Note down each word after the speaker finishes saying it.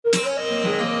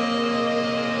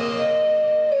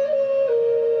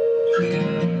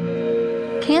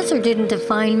Cancer didn't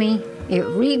define me, it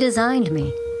redesigned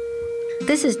me.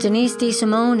 This is Denise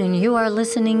DeSimone, and you are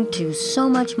listening to So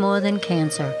Much More Than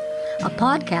Cancer, a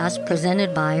podcast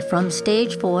presented by From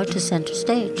Stage 4 to Center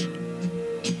Stage.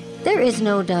 There is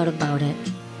no doubt about it.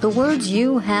 The words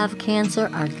 "you have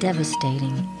cancer" are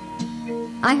devastating.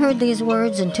 I heard these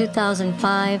words in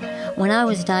 2005 when I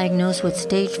was diagnosed with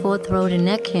stage 4 throat and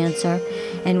neck cancer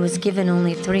and was given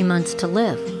only 3 months to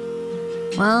live.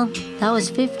 Well, that was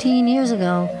 15 years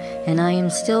ago, and I am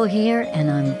still here,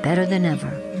 and I'm better than ever.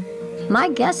 My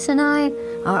guests and I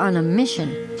are on a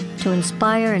mission to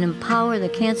inspire and empower the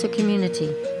cancer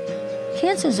community.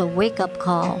 Cancer is a wake-up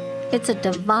call. It's a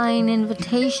divine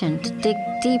invitation to dig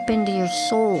deep into your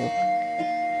soul.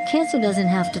 Cancer doesn't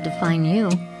have to define you.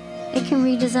 It can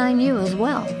redesign you as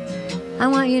well. I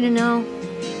want you to know,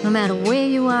 no matter where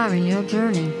you are in your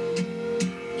journey,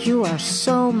 you are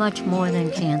so much more than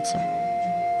cancer.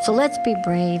 So let's be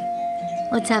brave,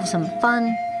 let's have some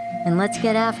fun, and let's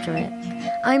get after it.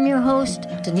 I'm your host,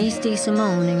 Denise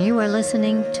DeSimone, and you are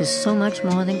listening to So Much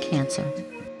More Than Cancer.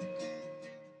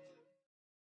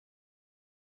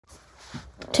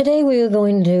 Today we are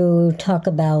going to talk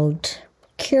about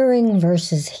curing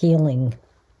versus healing.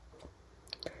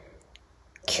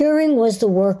 Curing was the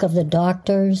work of the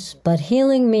doctors, but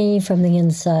healing me from the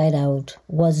inside out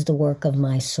was the work of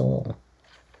my soul.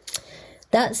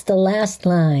 That's the last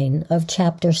line of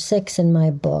chapter 6 in my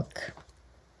book,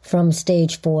 From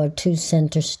Stage 4 to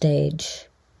Center Stage.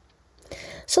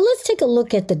 So let's take a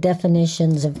look at the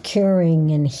definitions of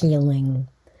curing and healing.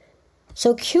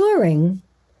 So curing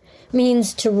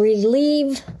means to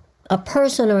relieve a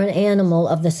person or an animal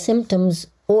of the symptoms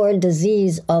or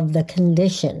disease of the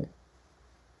condition.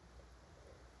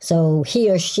 So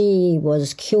he or she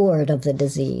was cured of the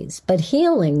disease. But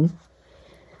healing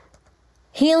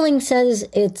says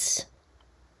it's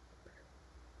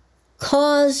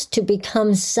caused to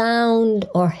become sound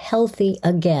or healthy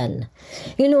again.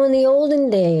 You know, in the olden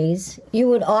days, you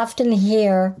would often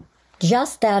hear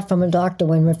just that from a doctor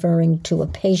when referring to a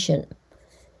patient,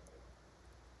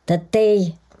 that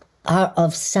they are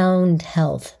of sound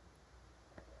health.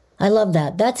 I love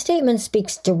that. That statement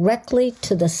speaks directly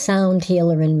to the sound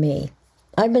healer in me.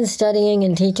 I've been studying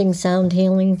and teaching sound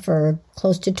healing for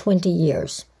close to 20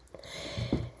 years.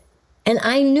 And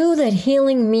I knew that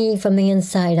healing me from the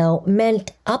inside out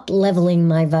meant up-leveling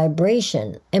my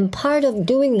vibration. And part of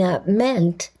doing that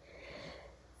meant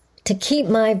to keep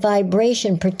my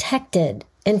vibration protected.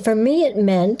 And for me it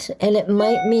meant, and it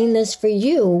might mean this for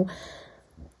you,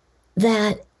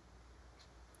 that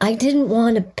I didn't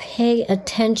want to pay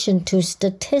attention to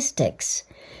statistics.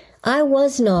 I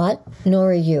was not, nor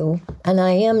are you, and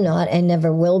I am not and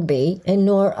never will be, and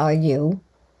nor are you,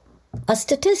 a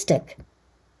statistic.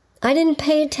 I didn't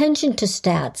pay attention to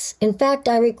stats. In fact,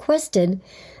 I requested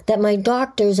that my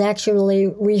doctors actually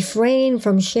refrain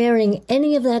from sharing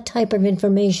any of that type of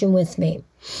information with me.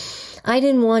 I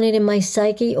didn't want it in my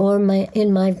psyche or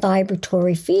in my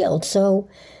vibratory field. So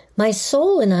my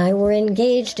soul and I were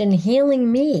engaged in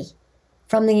healing me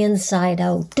from the inside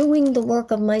out, doing the work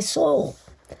of my soul,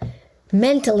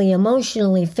 mentally,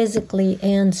 emotionally, physically,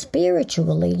 and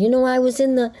spiritually. You know, I was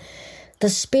in the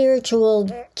spiritual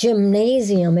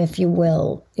gymnasium, if you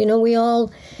will. You know, we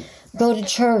all go to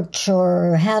church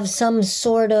or have some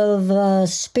sort of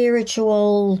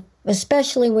spiritual,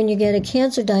 especially when you get a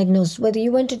cancer diagnosis, whether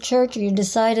you went to church or you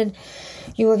decided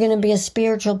you were going to be a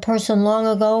spiritual person long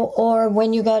ago, or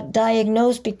when you got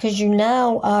diagnosed because you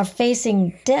now are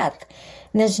facing death.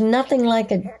 And there's nothing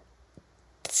like a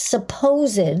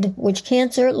supposed, which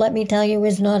cancer, let me tell you,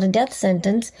 is not a death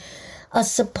sentence, a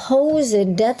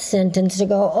supposed death sentence to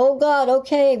go, oh God,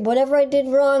 okay, whatever I did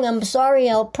wrong, I'm sorry,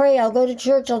 I'll pray, I'll go to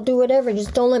church, I'll do whatever,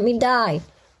 just don't let me die.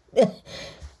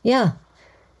 Yeah.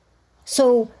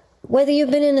 So whether you've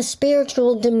been in a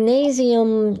spiritual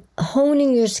gymnasium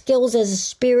honing your skills as a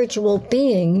spiritual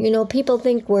being, you know, people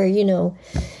think we're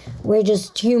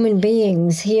just human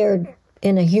beings here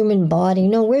in a human body.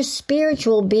 No, we're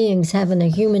spiritual beings having a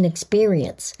human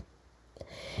experience.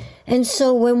 And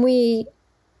so when we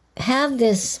have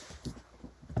this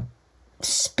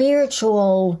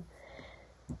spiritual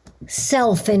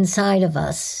self inside of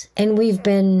us, and we've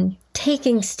been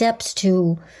taking steps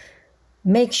to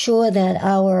make sure that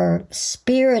our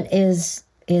spirit is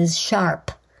sharp.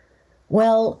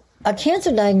 Well, a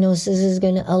cancer diagnosis is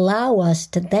going to allow us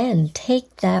to then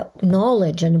take that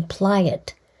knowledge and apply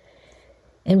it.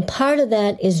 And part of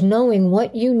that is knowing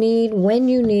what you need, when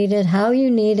you need it, how you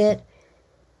need it,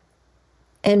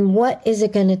 and what is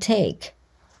it going to take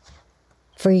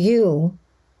for you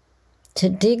to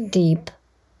dig deep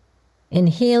and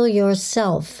heal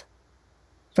yourself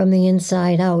from the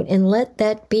inside out, and let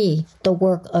that be the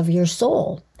work of your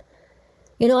soul.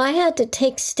 You know, I had to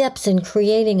take steps in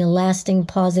creating a lasting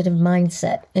positive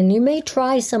mindset, and you may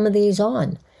try some of these on.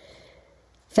 In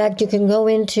fact, you can go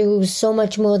into So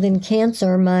Much More Than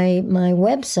Cancer, my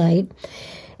website,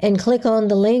 and click on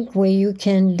the link where you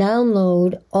can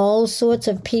download all sorts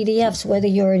of PDFs, whether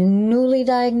you're newly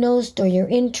diagnosed or you're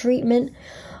in treatment.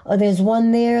 Or there's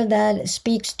one there that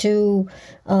speaks to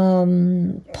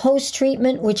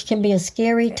post-treatment, which can be a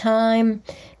scary time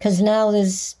because now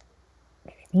there's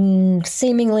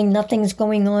seemingly nothing's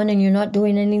going on and you're not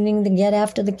doing anything to get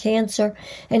after the cancer,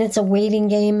 and it's a waiting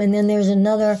game. And then there's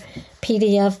another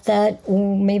PDF that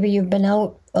maybe you've been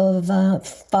out of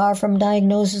far from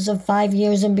diagnosis of 5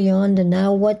 years and beyond, and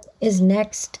now what is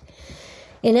next?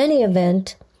 In any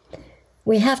event,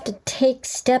 we have to take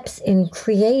steps in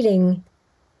creating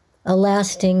a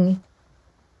lasting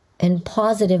and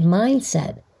positive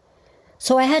mindset.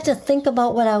 So I had to think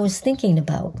about what I was thinking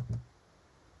about.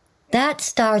 That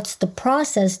starts the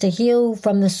process to heal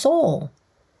from the soul.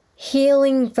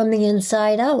 Healing from the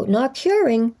inside out. Not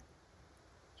curing,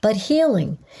 but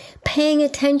healing. Paying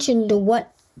attention to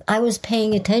what I was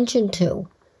paying attention to.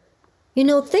 You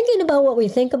know, thinking about what we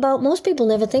think about, most people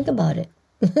never think about it.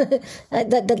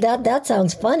 That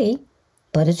sounds funny,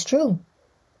 but it's true.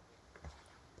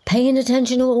 Paying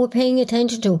attention to what we're paying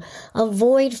attention to.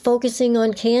 Avoid focusing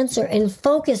on cancer and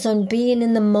focus on being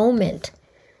in the moment.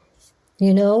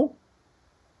 You know,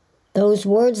 those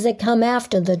words that come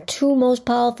after, the two most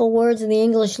powerful words in the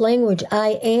English language,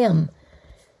 I am,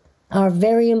 are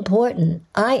very important.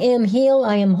 I am healed,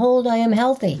 I am whole, I am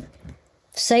healthy.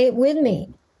 Say it with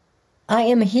me. I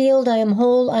am healed, I am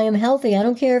whole, I am healthy. I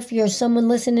don't care if you're someone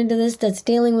listening to this that's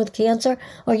dealing with cancer,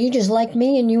 or you just like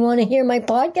me and you want to hear my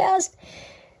podcast.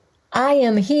 I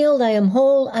am healed, I am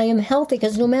whole, I am healthy,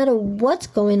 because no matter what's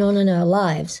going on in our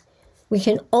lives, we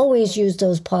can always use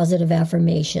those positive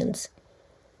affirmations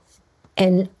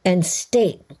and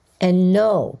state and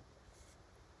know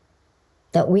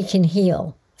that we can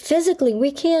heal. Physically,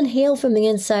 we can't heal from the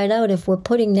inside out if we're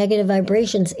putting negative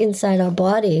vibrations inside our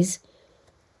bodies.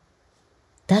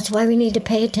 That's why we need to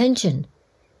pay attention.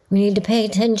 We need to pay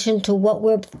attention to what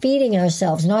we're feeding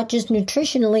ourselves, not just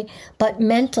nutritionally, but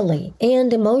mentally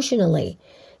and emotionally.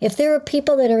 If there are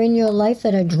people that are in your life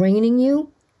that are draining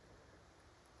you,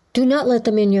 do not let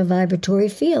them in your vibratory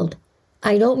field.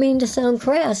 I don't mean to sound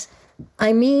crass.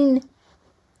 I mean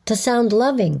to sound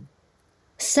loving,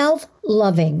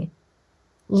 self-loving.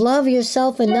 Love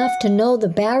yourself enough to know the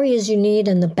barriers you need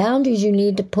and the boundaries you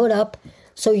need to put up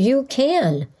so you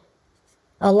can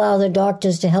allow the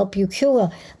doctors to help you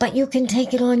cure, but you can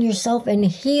take it on yourself and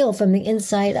heal from the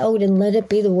inside out and let it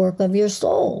be the work of your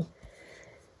soul.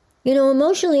 You know,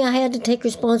 emotionally, I had to take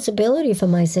responsibility for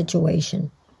my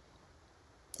situation.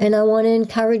 And I want to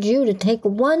encourage you to take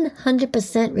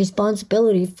 100%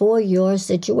 responsibility for your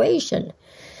situation.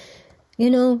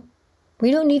 You know, we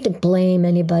don't need to blame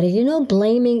anybody. You know,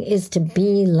 blaming is to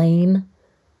be lame.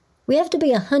 We have to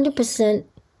be 100%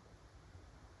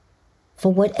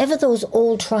 for whatever those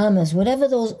old traumas, whatever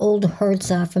those old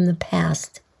hurts are from the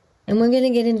past. And we're going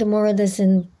to get into more of this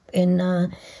in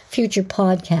future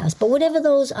podcasts. But whatever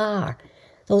those are,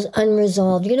 those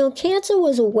unresolved. You know, cancer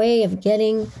was a way of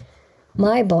getting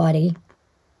my body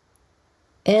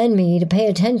and me to pay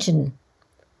attention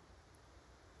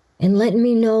and letting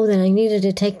me know that I needed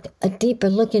to take a deeper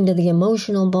look into the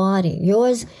emotional body.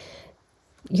 Yours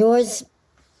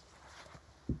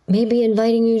may be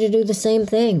inviting you to do the same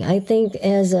thing. I think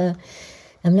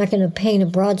I'm not going to paint a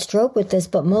broad stroke with this,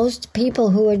 but most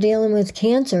people who are dealing with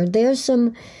cancer, there's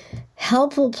some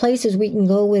helpful places we can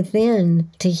go within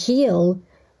to heal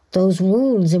those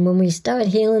wounds. And when we start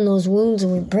healing those wounds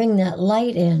and we bring that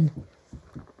light in,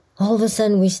 all of a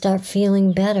sudden we start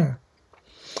feeling better.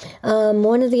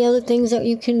 One of the other things that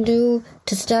you can do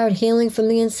to start healing from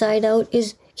the inside out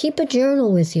is keep a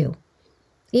journal with you.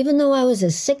 Even though I was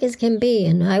as sick as can be,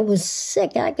 and I was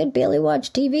sick, I could barely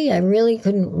watch TV. I really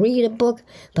couldn't read a book,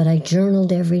 but I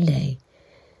journaled every day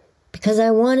because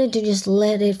I wanted to just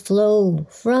let it flow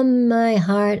from my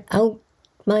heart, out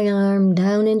my arm,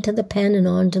 down into the pen and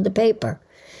onto the paper.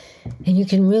 And you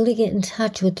can really get in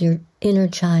touch with your inner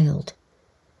child.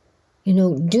 You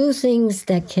know, do things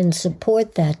that can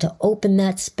support that, to open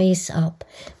that space up.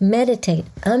 Meditate.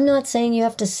 I'm not saying you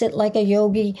have to sit like a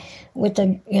yogi with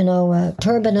a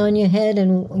turban on your head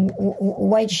and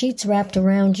white sheets wrapped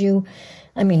around you.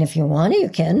 I mean, if you want to, you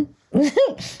can.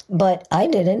 But I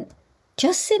didn't.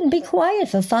 Just sit and be quiet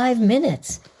for 5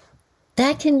 minutes.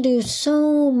 That can do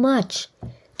so much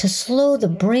to slow the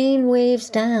brain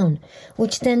waves down,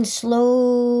 which then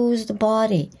slows the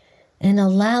body and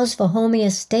allows for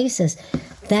homeostasis,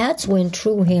 that's when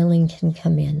true healing can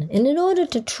come in. And in order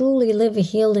to truly live a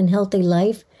healed and healthy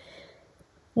life,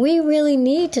 we really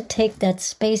need to take that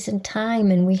space and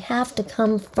time, and we have to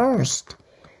come first.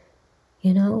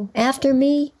 After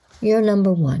me, you're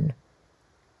number one.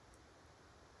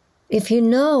 If you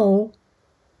know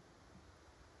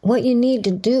what you need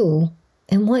to do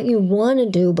and what you want to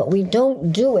do, but we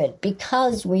don't do it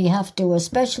because we have to,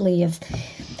 especially if,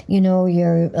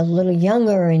 you're a little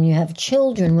younger and you have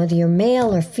children, whether you're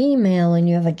male or female, and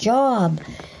you have a job.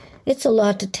 It's a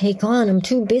lot to take on. I'm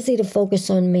too busy to focus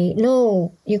on me.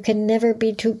 No, you can never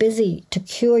be too busy to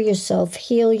cure yourself,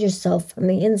 heal yourself from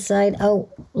the inside out.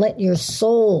 Let your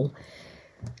soul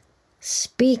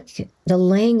speak the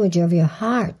language of your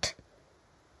heart.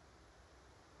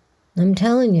 I'm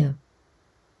telling you,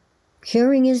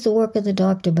 curing is the work of the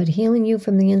doctor, but healing you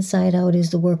from the inside out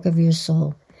is the work of your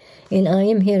soul. And I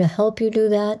am here to help you do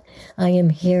that. I am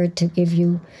here to give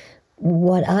you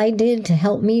what I did to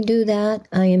help me do that.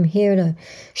 I am here to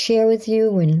share with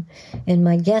you, and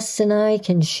my guests and I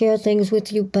can share things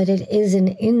with you, but it is an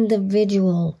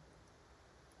individual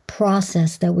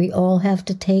process that we all have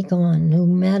to take on, no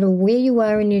matter where you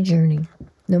are in your journey,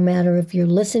 no matter if you're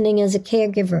listening as a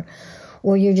caregiver,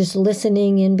 or you're just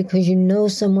listening in because you know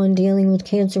someone dealing with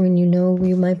cancer and you know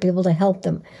you might be able to help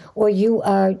them, or you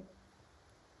are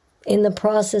in the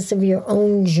process of your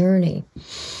own journey.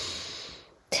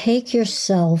 Take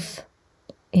yourself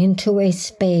into a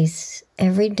space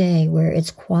every day where it's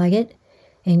quiet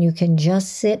and you can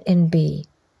just sit and be.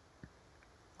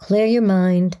 Clear your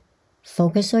mind,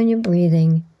 focus on your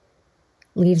breathing,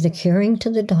 leave the curing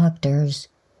to the doctors,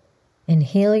 and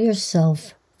heal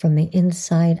yourself from the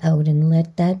inside out, and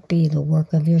let that be the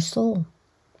work of your soul.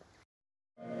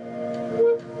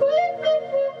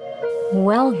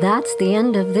 Well, that's the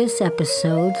end of this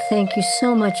episode. Thank you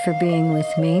so much for being with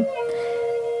me.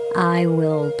 I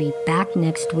will be back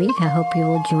next week. I hope you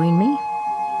will join me.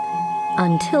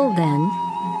 Until then,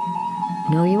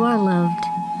 know you are loved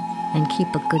and keep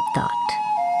a good thought.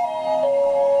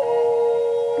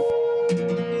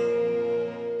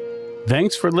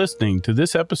 Thanks for listening to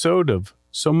this episode of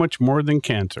So Much More Than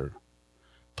Cancer.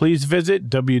 Please visit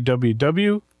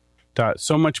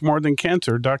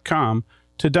www.somuchmorethancancer.com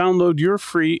to download your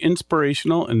free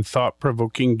inspirational and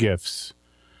thought-provoking gifts.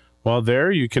 While there,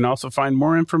 you can also find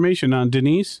more information on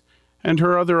Denise and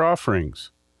her other offerings.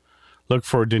 Look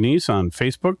for Denise on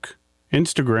Facebook,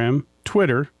 Instagram,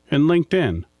 Twitter, and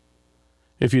LinkedIn.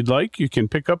 If you'd like, you can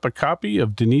pick up a copy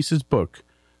of Denise's book,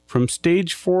 From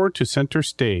Stage 4 to Center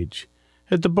Stage,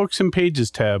 at the Books and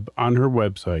Pages tab on her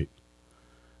website.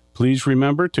 Please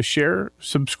remember to share,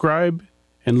 subscribe,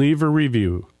 and leave a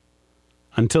review.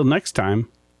 Until next time,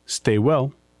 stay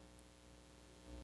well.